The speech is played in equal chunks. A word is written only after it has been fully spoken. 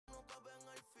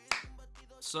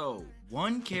So,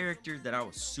 one character that I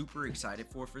was super excited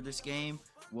for this game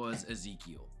was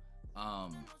Ezekiel.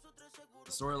 The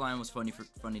storyline was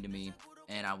funny to me,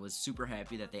 and I was super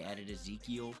happy that they added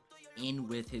Ezekiel in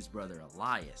with his brother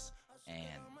Elias.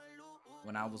 And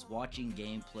when I was watching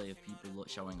gameplay of people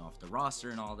showing off the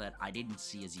roster and all that, I didn't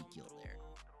see Ezekiel there.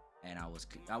 And I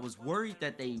was worried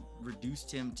that they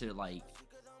reduced him to like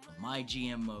a My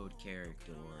GM mode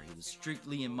character, or he was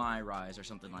strictly in MyRise or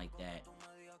something like that.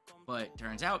 But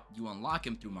turns out you unlock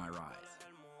him through MyRise.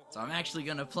 So I'm actually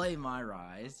gonna play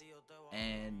MyRise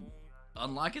and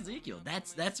unlock Ezekiel.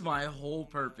 That's my whole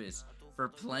purpose for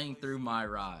playing through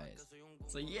MyRise.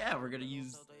 So yeah, we're gonna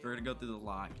go through the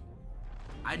lock.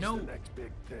 I know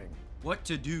what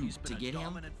to do to get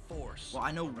him. Well,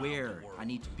 I know where I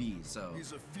need to be, so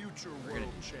he's a future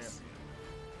world champion.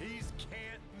 He's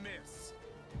can't miss.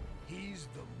 He's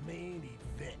the main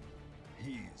event.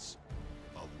 He's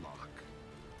a lock.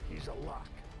 He's a lock.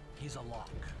 He's a lock.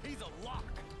 He's a lock.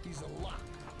 He's a lock.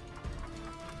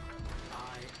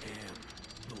 I am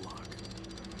the lock.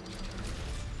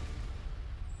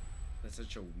 That's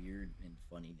such a weird and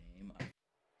funny name.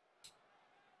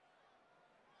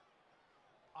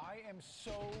 I am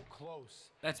so close.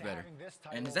 That's to better. Having this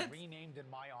title And is that renamed in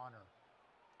my honor?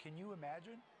 Can you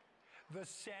imagine? The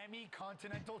Sammy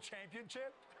Continental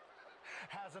Championship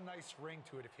has a nice ring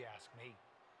to it, if you ask me.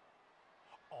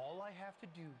 All I have to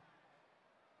do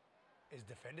is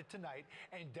defend it tonight,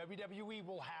 and WWE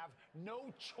will have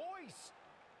no choice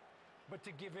but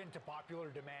to give in to popular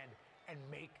demand and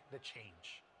make the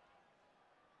change.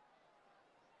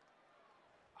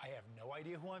 I have no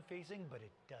idea who I'm facing, but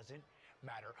it doesn't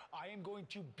matter. I am going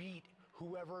to beat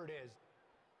whoever it is,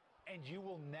 and you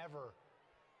will never,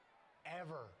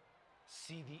 ever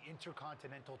see the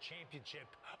Intercontinental Championship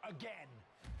again.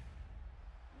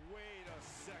 Wait a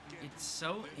second. It's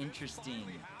so interesting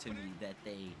to me that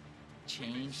they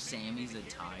changed Sammy's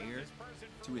attire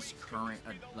to his current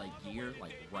like gear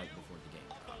like right before the game.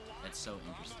 That's so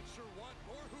interesting. I'm not sure what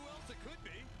or who else it could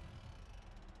be.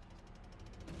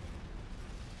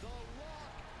 The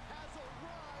Lock has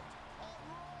arrived on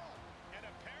Raw. And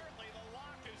apparently the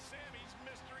Lock is Sammy's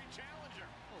mystery challenger.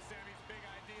 Well, Sammy's big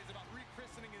idea is about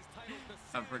rechristening his title the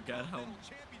I forgot how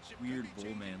Championship weird could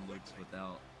be Bullman changed looks quickly.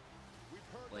 without We've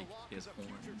heard like the Lock his is a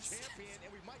future horns. champion,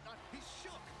 and we might not be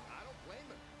shook. I don't blame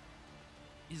him.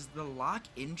 Is the lock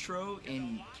intro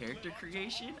in character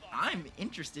creation? I'm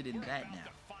interested in that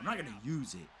now. I'm not gonna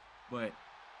use it, but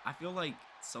I feel like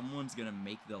someone's gonna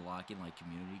make the lock in like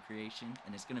community creation,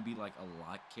 and it's gonna be like a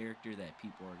lock character that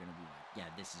people are gonna be like, yeah,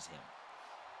 this is him.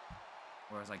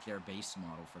 Or it's like their base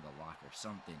model for the lock or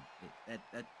something.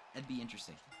 That'd be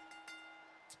interesting.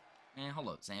 And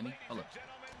hello, Sammy. Hello.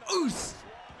 Oos!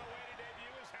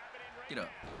 Get up.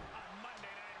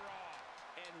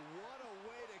 And what a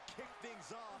way to kick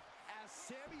things off as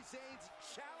Sami Zayn's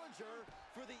challenger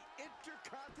for the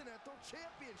Intercontinental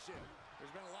Championship.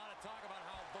 There's been a lot of talk about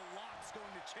how the Lock's going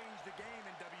to change the game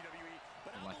in WWE,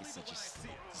 but The Lock is such a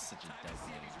dope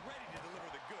name. He's ready to deliver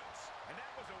the goods. And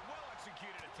that was a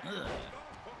well-executed attack. Ugh.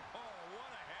 Oh,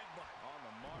 what a headbutt on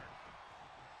the mark.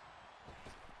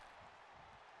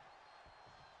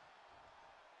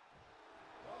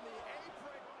 On the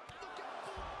apron, look at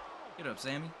blow. Get up,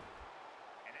 Sammy.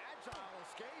 An agile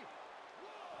escape.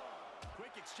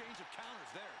 Quick exchange of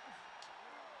counters there.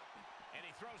 And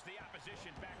he throws the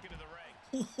opposition back into the ring.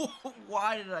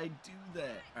 Why did I do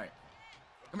that? All right,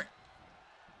 come here.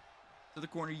 To the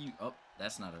corner, you. Oh,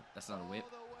 that's not a whip.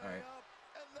 All right.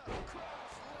 And the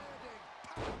crash landing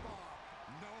powerbomb.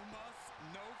 No muss,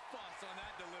 no fuss on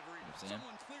that delivery. You know what I'm saying?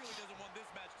 Someone clearly doesn't want this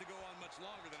match to go on much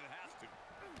longer than it has to.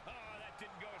 Oh, that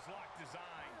didn't go as Lock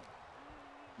designed.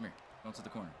 Come here. Don't to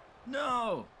the corner.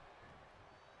 No.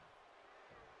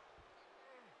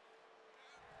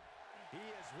 He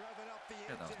is revving up the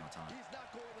Yeah, that was engine. my time. He's not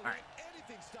going to All let right.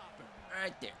 anything stop him.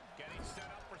 Right there. Getting set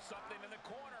up for something in the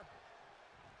corner.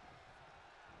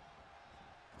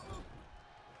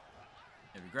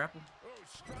 Heavy grapple. Oh,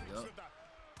 strikes with the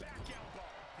back elbow.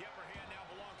 The upper hand now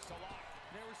belongs to Lock.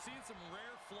 Now we're seeing some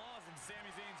rare flaws in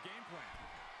Sami Zayn's game plan.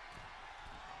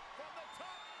 From the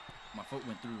top. My foot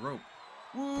went through the rope.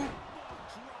 Woo.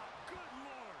 Drop. Good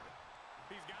Lord.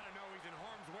 He's got to know he's in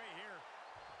harm's way here.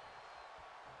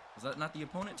 Was that not the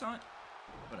opponent taunt?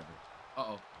 Whatever.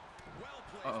 Uh-oh. Well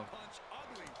placed Uh-oh. punch.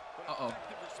 Ugly, but Uh-oh.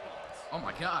 effective response. Oh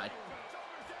my God.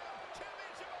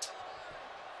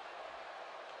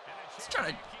 He's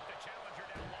trying to.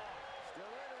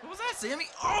 What was that, Sammy?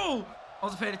 Oh! I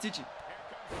wasn't paying attention.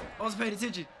 I wasn't paying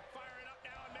attention.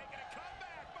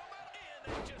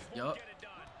 Yup.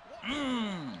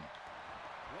 Letting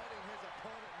his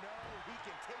opponent know he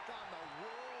can take on the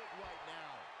world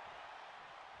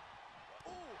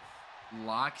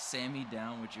Lock Sammy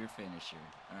down with your finisher.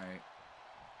 All right.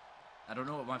 I don't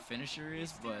know what my finisher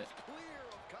is, but Clear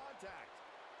of contact.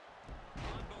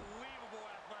 Unbelievable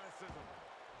athleticism.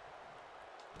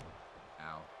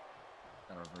 ow.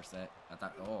 Gotta reverse that. I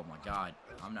thought, oh my God,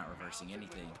 I'm not reversing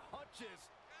anything. Punches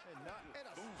and a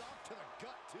stop to the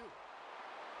gut too.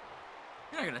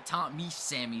 You're not gonna taunt me,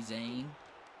 Sami Zayn.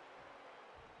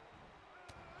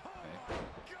 Okay.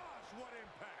 Gosh, what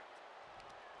impact!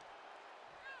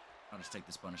 I'll just take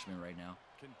this punishment right now.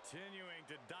 Continuing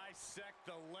to dissect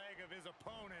the leg of his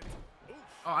opponent. Oof.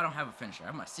 Oh, I don't have a finisher. I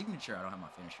have my signature. I don't have my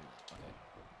finisher. Okay.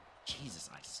 Jesus,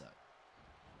 I suck.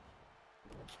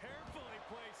 Carefully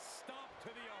placed stomp to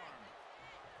the arm.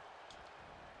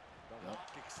 The Yep.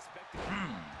 Rock expected it,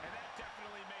 and that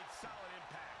definitely made solid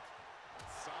impact.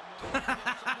 Someone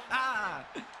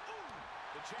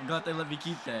I'm glad they let me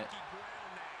keep that.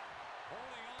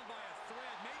 Holding on by a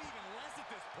thread, maybe even less at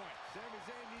this point. Sami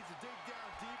Zayn needs to dig down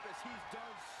deep as he's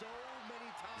done so many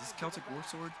times. Is this Celtic War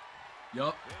Sword?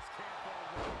 Yup. This can't go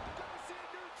wrong. Gonna see a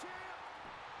new champ.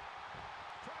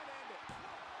 Try to end it.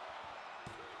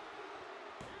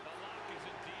 The Lock has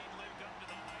indeed lived up to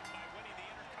the hype by winning the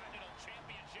Intercontinental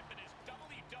Championship in his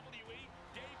WWE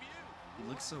debut. He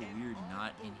looks so weird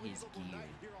not in his gear.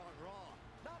 Here on Raw.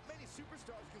 Not many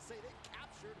superstars can say they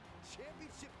captured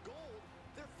championship gold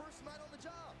their first night on the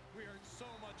job. We heard so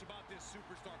much about this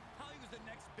superstar, how he was the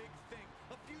next big thing,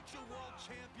 a future world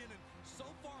champion, and so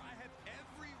far I have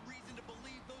every reason to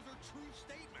believe those are true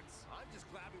statements. I'm just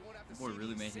glad we won't have to Boy see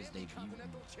really the made his Sammy debut.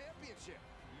 Continental Championship.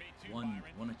 Me too, Won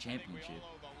Byron. a championship. I think we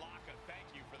all owe the Lock a thank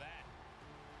you for that.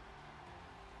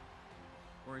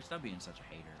 Corey, stop being such a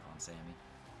hater on Sammy.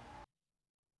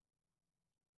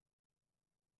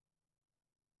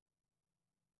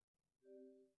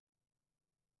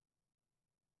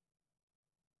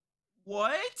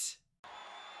 What?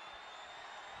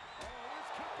 Oh, this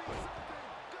could be something.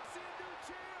 Gonna see a new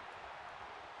champ.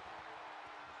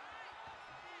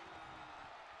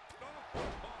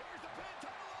 Here's the pin,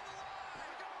 title on the line. Here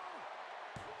we go.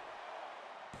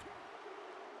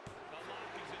 The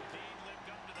Lock has indeed lived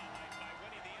up to the hype by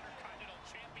winning the Intercontinental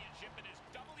Championship in his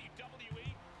WWE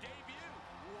debut.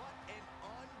 What an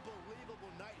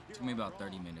unbelievable night here. Took me on about Raw.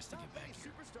 30 minutes to Not get back many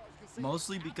here. superstars can say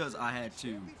Mostly they because I had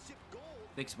to championship gold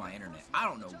fix my their internet. first I night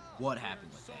don't on know the job. what We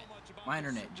happened heard with so that. much about My this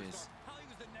internet superstar, how he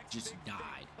was the next just big thing,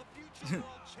 died. a future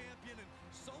world champion, and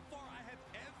so far I have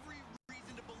every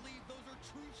reason to believe those are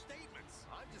true statements.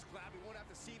 I'm just glad we won't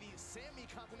have to see the Sammy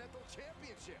Continental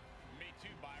Championship. Me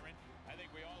too, Byron. I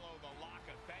think we all owe the Lock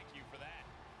a thank you for that.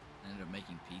 I ended up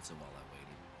making pizza while I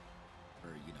waited.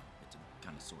 For, you know, it to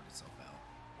kind of sort itself out.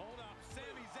 Hold up,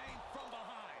 Sami Zayn from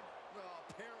behind. Well,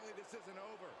 apparently this isn't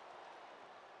over.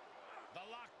 The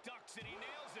Lock ducks and he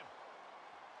nails him.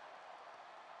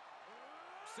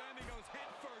 Sami goes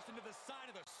head first into the side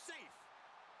of the safe.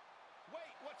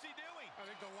 Wait, what's he doing? I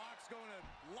think the Lock's going to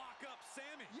lock up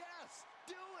Sami. Yes,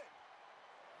 do it.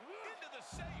 Into the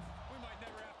safe. We might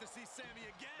never have to see Sami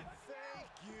again.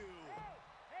 Thank you.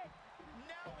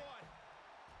 Now what?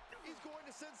 He's going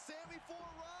to send Sami for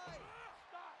a ride.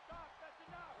 Stop, that's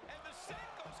enough. And the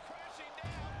safe goes crashing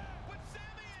down with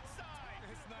Sami inside.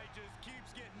 This night just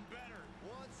keeps getting better.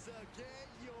 Once again,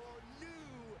 your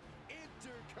new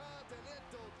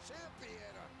Intercontinental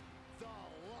Champion, The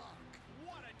Lock.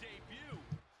 What a debut.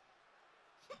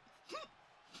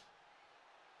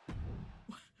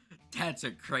 That's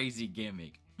a crazy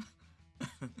gimmick.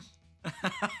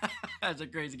 That's a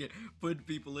crazy gimmick. Putting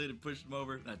people in and pushing them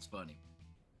over. That's funny.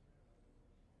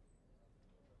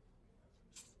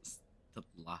 The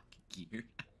Lock gear.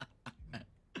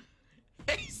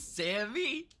 Hey,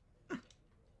 Sammy.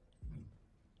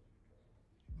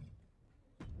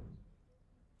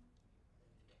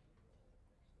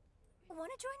 Want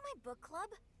to join my book club?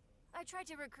 I tried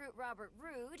to recruit Robert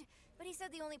Roode, but he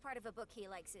said the only part of a book he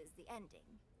likes is the ending.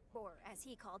 Or, as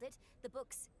he called it, the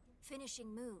book's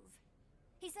finishing move.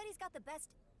 He said he's got the best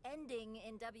ending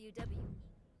in WWE.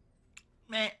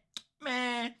 Man.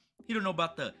 You don't know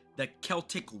about the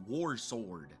Celtic War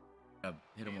Sword.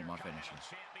 Hit him with my finisher.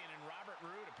 Champion and Robert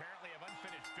Roode apparently have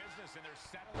unfinished business, and they're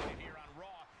settling it here on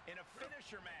Raw in a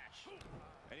finisher match.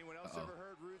 Anyone else ever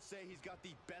heard Roode say he's got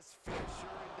the best finisher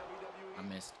in WWE? I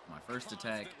missed my first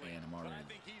attack, Constantly, and I'm but already... I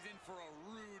think he's in for a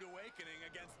rude awakening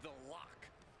against The Lock.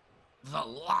 The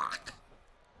Lock!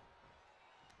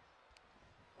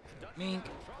 Mink.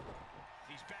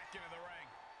 He's back into the ring.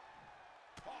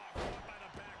 Oh, caught by the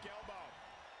back elbow.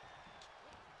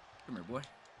 Come here, boy.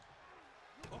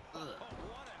 Oh,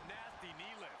 what a nasty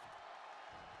knee lift.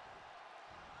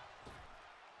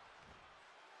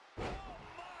 Oh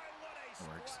my, what a That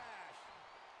works. splash.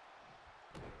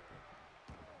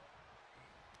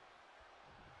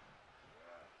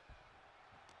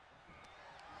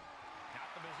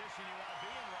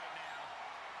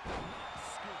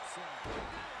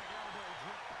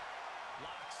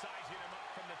 Lock sizing him up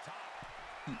from the top.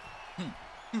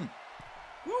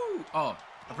 Woo! Oh,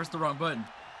 I pressed the wrong button.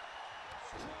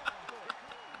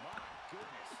 My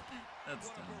goodness. That's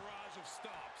what a dumb. barrage of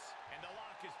stops. And the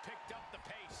lock has picked up the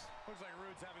pace. Looks like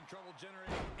Rude's having trouble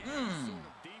generating any sort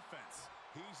of defense.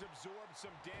 He's absorbed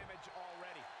some damage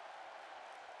already.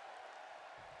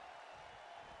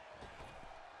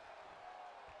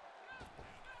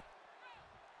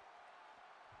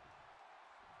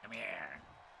 Come here.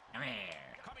 Come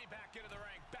here. Coming back into the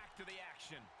ring, back to the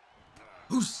action.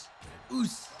 Oos.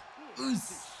 Oos. Oos.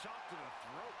 Shot to the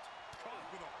throat. Caught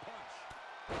with a punch.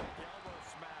 The elbow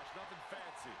smash, nothing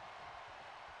fancy.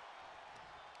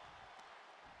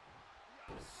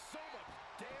 So much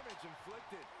damage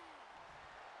inflicted.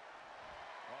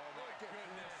 Oh my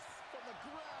goodness. From the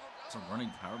ground. It's a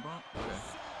running powerbomb? Okay.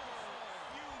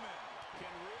 Human.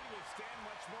 Can Rude withstand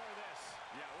much more of this?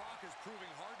 Yeah, Rock is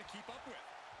proving hard to keep up with.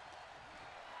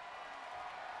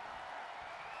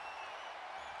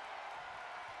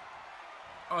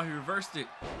 Oh, he reversed it.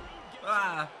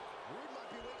 Ah. Rude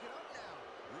might be waking up now.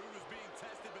 Rude was being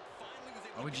tested, but finally was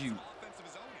able How would to you? get some offense of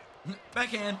his own in.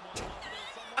 Backhand. The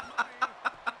lock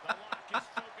is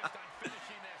focused on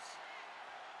finishing this.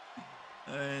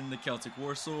 And the Celtic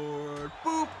War Sword.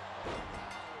 Boop.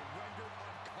 Rendered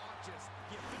unconscious.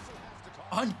 The official has to call.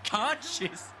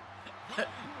 Unconscious.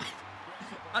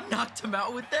 I knocked him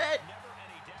out with that. Never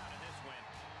any doubt in this win.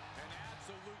 An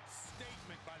absolute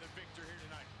statement by the victor here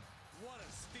tonight. What a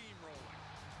steamroller.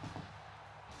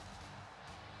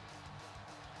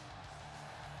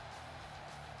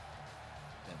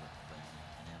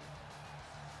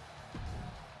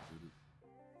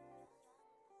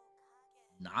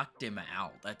 Knocked him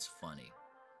out. That's funny.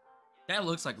 That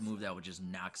looks like a move that would just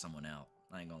knock someone out.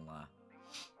 I ain't gonna lie.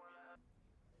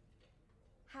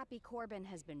 Happy Corbin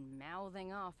has been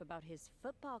mouthing off about his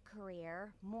football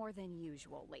career more than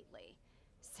usual lately,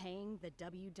 saying the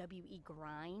WWE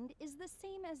grind is the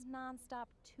same as nonstop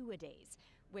two-a-days,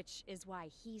 which is why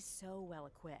he's so well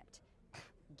equipped.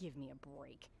 Give me a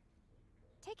break.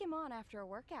 Take him on after a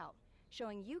workout,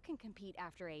 showing you can compete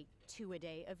after a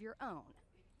two-a-day of your own.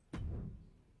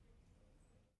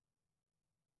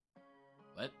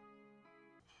 What?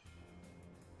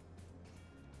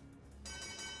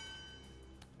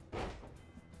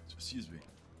 Excuse me.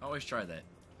 I always try that,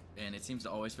 and it seems to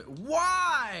always fit.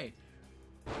 Why?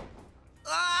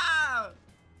 Ah!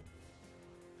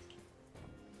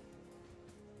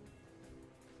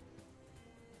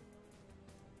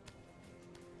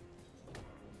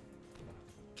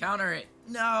 Counter it.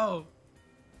 No.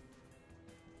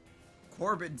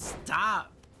 Corbin,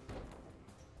 stop.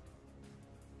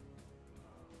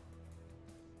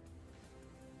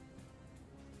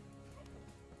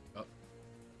 Oh,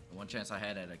 the one chance I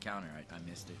had at a counter, I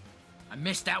missed it. I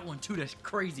missed that one too. That's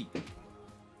crazy.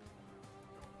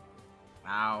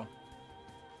 Wow.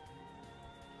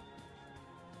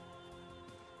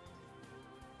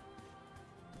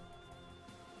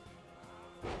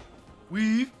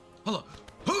 Weave. Hold up.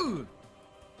 Hoo!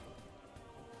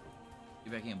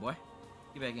 Get back in, boy.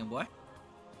 Get back in, boy.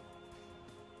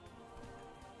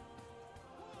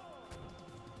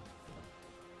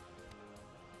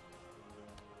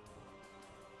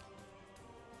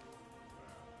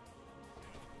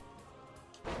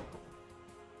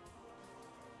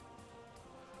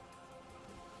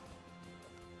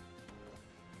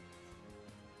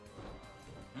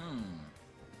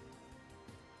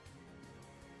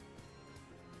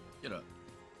 Get up.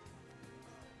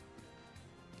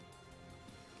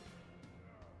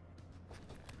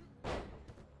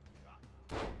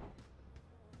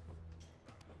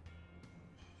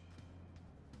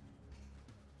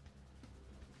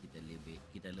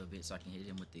 Get that little bit so I can hit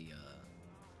him with the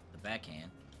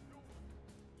backhand.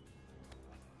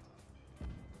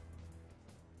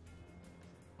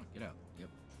 Oh, get out. Yep.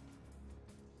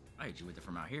 I hit you with it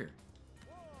from out here.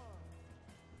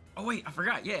 Oh wait, I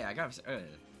forgot. Yeah, I got.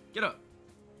 Get up.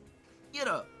 Get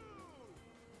up.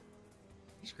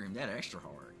 He screamed that extra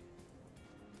hard.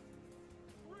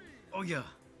 Oh yeah.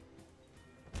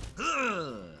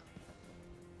 Ugh.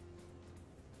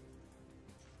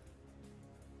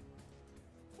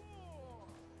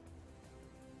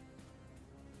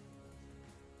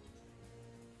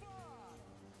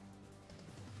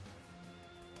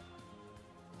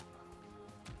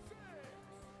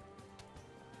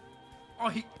 Oh,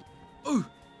 he... Ooh!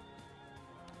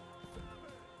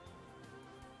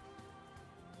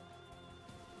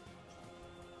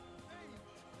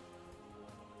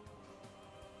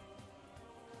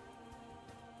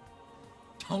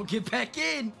 Don't get back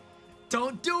in!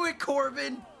 Don't do it,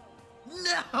 Corbin!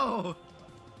 No!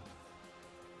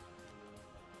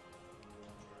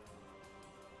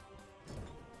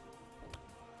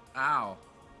 Ow.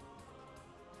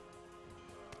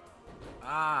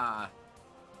 Ah.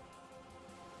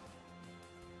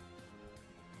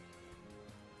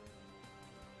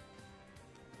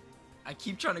 I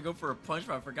keep trying to go for a punch,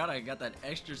 but I forgot I got that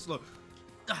extra slow.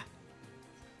 Ah.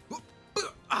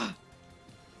 Ah.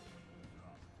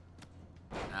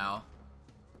 Ow.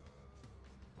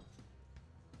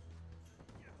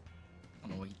 I don't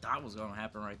know what he thought was gonna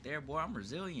happen right there, boy. I'm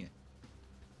resilient.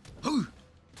 Ooh.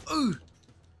 Ooh.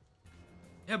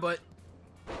 Yeah, but.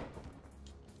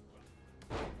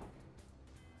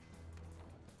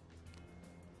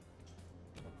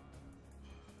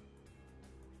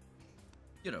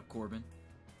 Get up, Corbin.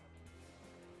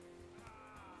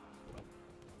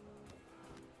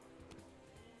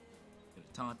 Get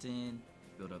a taunt in.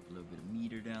 Build up a little bit of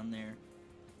meter down there.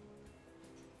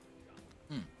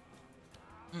 I'm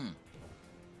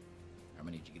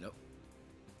gonna need you to get up.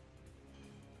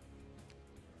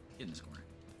 Get in this corner.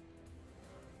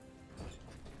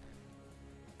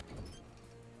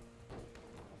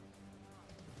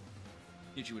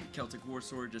 Hit you with a Celtic War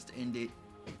Sword just to end it.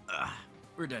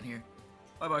 We're done here.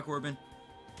 Bye-bye, Corbin.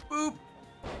 Boop!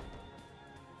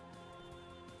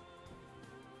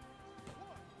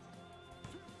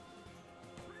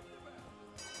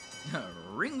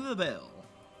 Ring the bell.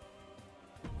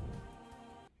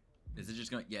 Is it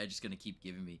just gonna... Yeah, it's just gonna keep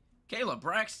giving me... Kayla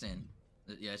Braxton!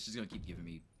 Yeah, it's just gonna keep giving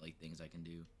me, like, things I can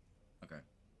do. Okay.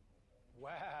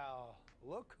 Wow,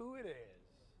 look who it is.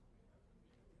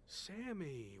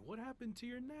 Sammy, what happened to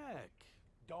your neck?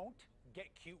 Don't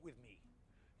get cute with me.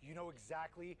 You know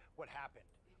exactly what happened.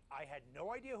 I had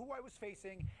no idea who I was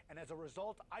facing, and as a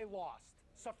result, I lost,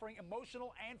 suffering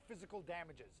emotional and physical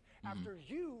damages. After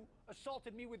you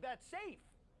assaulted me with that safe.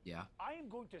 Yeah. I am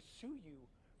going to sue you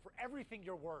for everything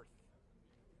you're worth.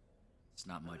 It's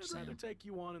not much, I'd rather Sam. take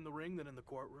you on in the ring than in the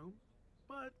courtroom,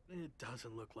 but it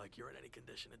doesn't look like you're in any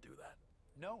condition to do that.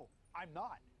 No, I'm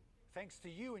not. Thanks to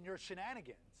you and your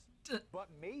shenanigans. But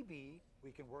maybe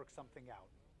we can work something out.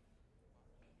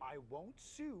 I won't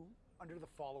sue under the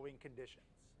following conditions.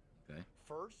 Okay.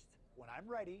 First, when I'm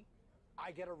ready,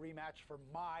 I get a rematch for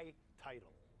my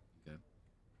title. Okay.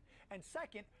 And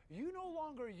second, you no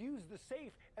longer use the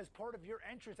safe as part of your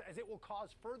entrance, as it will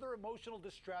cause further emotional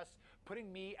distress,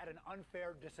 putting me at an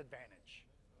unfair disadvantage.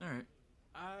 All right.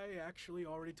 I actually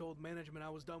already told management I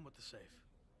was done with the safe.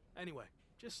 Anyway,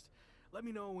 just let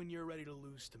me know when you're ready to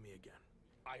lose to me again.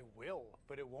 I will,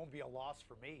 but it won't be a loss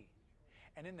for me.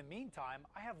 And in the meantime,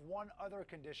 I have one other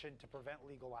condition to prevent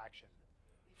legal action.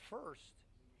 First,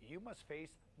 you must face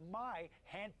my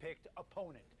hand-picked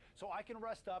opponent, so I can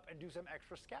rest up and do some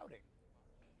extra scouting.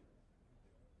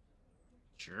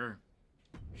 Sure.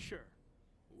 Sure.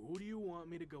 Who do you want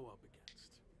me to go up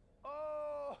against?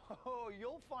 Oh,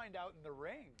 you'll find out in the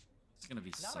ring. It's gonna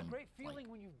be Not some, a great feeling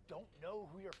like, when you don't know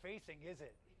who you're facing, is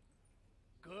it?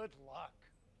 Good luck.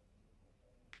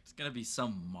 it's gonna be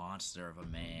some monster of a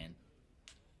man.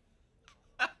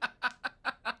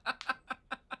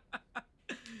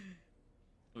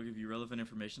 We'll give you relevant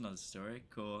information on the story.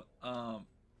 Cool.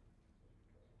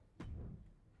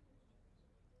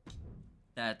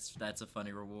 That's a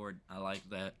funny reward. I like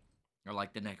that. I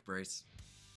like the neck brace.